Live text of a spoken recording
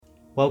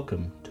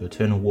Welcome to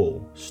Eternal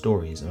Wall,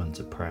 Stories of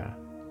Answered Prayer.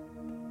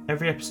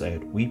 Every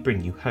episode we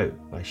bring you hope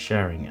by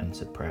sharing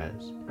answered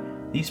prayers.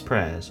 These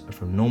prayers are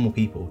from normal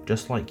people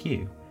just like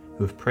you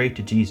who have prayed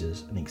to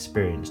Jesus and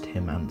experienced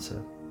Him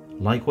answer.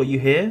 Like what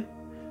you hear?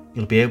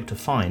 You'll be able to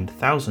find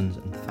thousands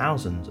and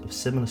thousands of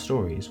similar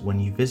stories when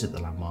you visit the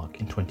landmark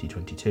in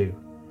 2022,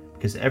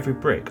 because every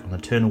brick on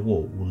Eternal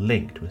Wall will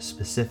link to a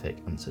specific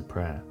answered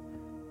prayer.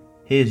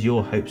 Here's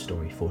your hope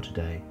story for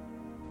today.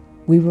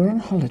 We were on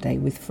holiday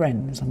with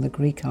friends on the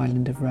Greek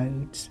island of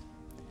Rhodes.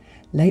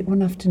 Late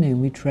one afternoon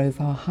we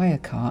drove our hire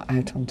car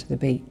out onto the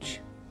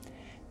beach.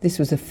 This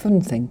was a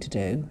fun thing to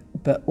do,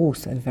 but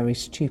also very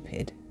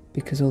stupid,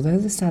 because although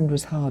the sand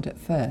was hard at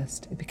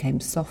first, it became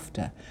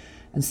softer,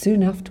 and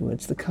soon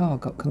afterwards the car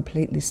got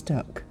completely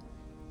stuck.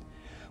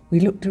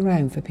 We looked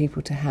around for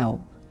people to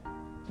help.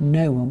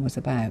 No one was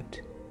about.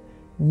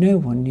 No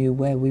one knew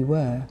where we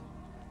were,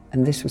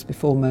 and this was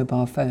before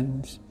mobile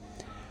phones.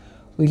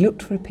 We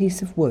looked for a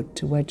piece of wood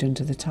to wedge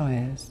under the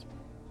tyres.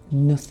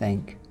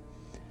 Nothing.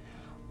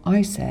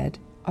 I said,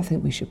 I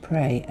think we should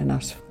pray and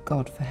ask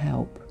God for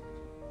help.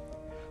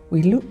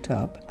 We looked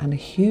up and a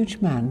huge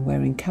man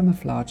wearing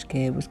camouflage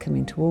gear was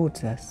coming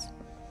towards us.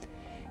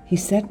 He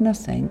said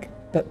nothing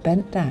but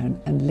bent down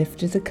and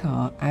lifted the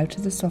car out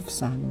of the soft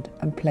sand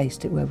and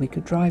placed it where we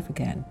could drive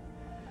again.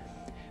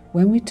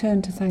 When we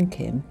turned to thank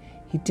him,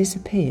 he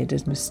disappeared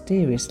as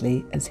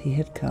mysteriously as he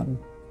had come.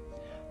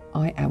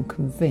 I am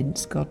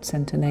convinced God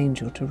sent an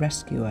angel to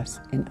rescue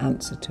us in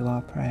answer to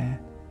our prayer.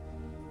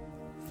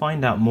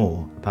 Find out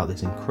more about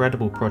this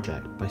incredible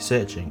project by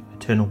searching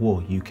Eternal Wall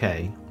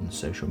UK on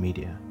social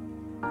media.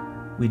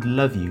 We'd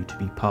love you to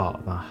be part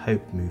of our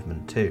hope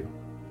movement too.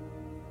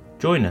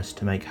 Join us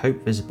to make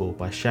hope visible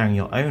by sharing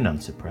your own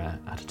answered prayer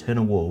at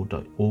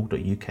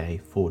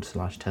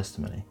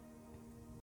eternalwall.org.uk/testimony.